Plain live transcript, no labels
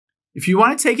If you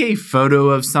want to take a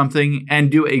photo of something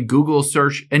and do a Google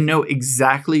search and know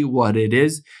exactly what it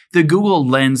is, the Google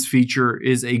Lens feature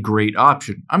is a great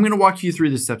option. I'm going to walk you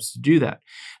through the steps to do that.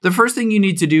 The first thing you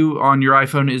need to do on your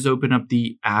iPhone is open up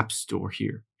the App Store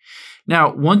here.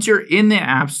 Now, once you're in the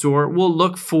App Store, we'll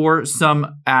look for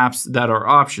some apps that are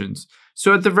options.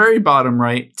 So at the very bottom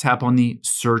right, tap on the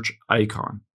search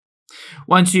icon.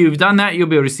 Once you've done that, you'll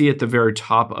be able to see at the very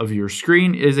top of your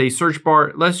screen is a search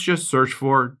bar. Let's just search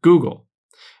for Google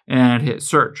and hit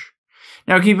search.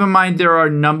 Now keep in mind there are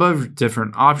a number of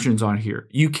different options on here.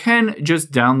 You can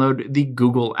just download the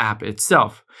Google app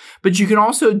itself, but you can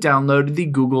also download the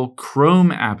Google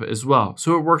Chrome app as well.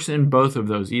 So it works in both of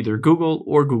those, either Google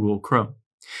or Google Chrome.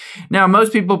 Now,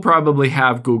 most people probably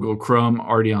have Google Chrome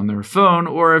already on their phone,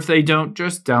 or if they don't,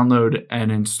 just download and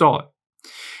install it.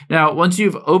 Now, once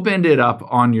you've opened it up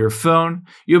on your phone,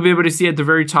 you'll be able to see at the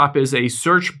very top is a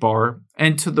search bar,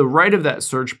 and to the right of that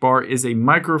search bar is a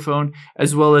microphone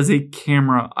as well as a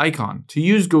camera icon. To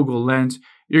use Google Lens,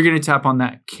 you're going to tap on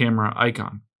that camera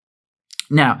icon.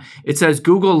 Now, it says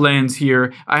Google Lens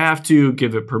here. I have to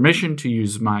give it permission to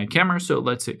use my camera, so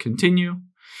let's hit continue.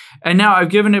 And now I've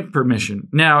given it permission.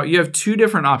 Now you have two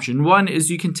different options. One is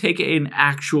you can take an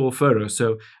actual photo.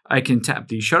 So I can tap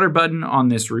the shutter button on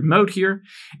this remote here,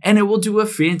 and it will do a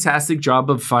fantastic job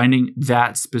of finding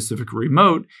that specific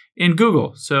remote in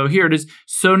Google. So here it is,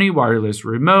 Sony wireless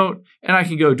remote, and I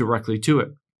can go directly to it.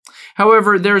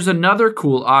 However, there's another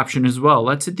cool option as well.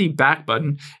 Let's hit the back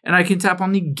button, and I can tap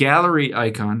on the gallery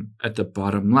icon at the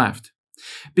bottom left.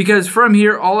 Because from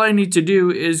here, all I need to do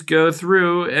is go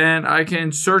through and I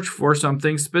can search for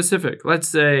something specific. Let's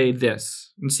say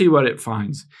this and see what it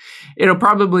finds. It'll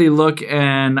probably look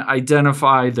and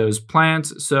identify those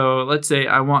plants. So let's say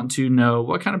I want to know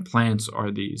what kind of plants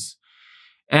are these.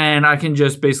 And I can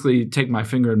just basically take my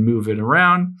finger and move it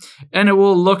around, and it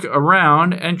will look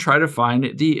around and try to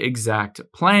find the exact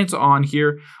plant on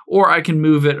here, or I can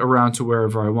move it around to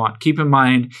wherever I want. Keep in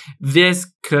mind, this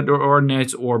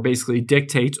coordinates or basically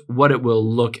dictates what it will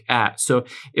look at. So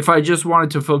if I just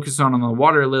wanted to focus on the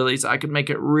water lilies, I could make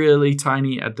it really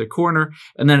tiny at the corner,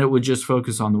 and then it would just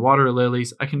focus on the water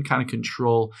lilies. I can kind of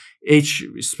control each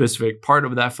specific part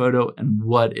of that photo and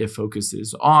what it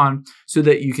focuses on so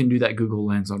that you can do that Google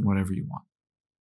Lens on whatever you want.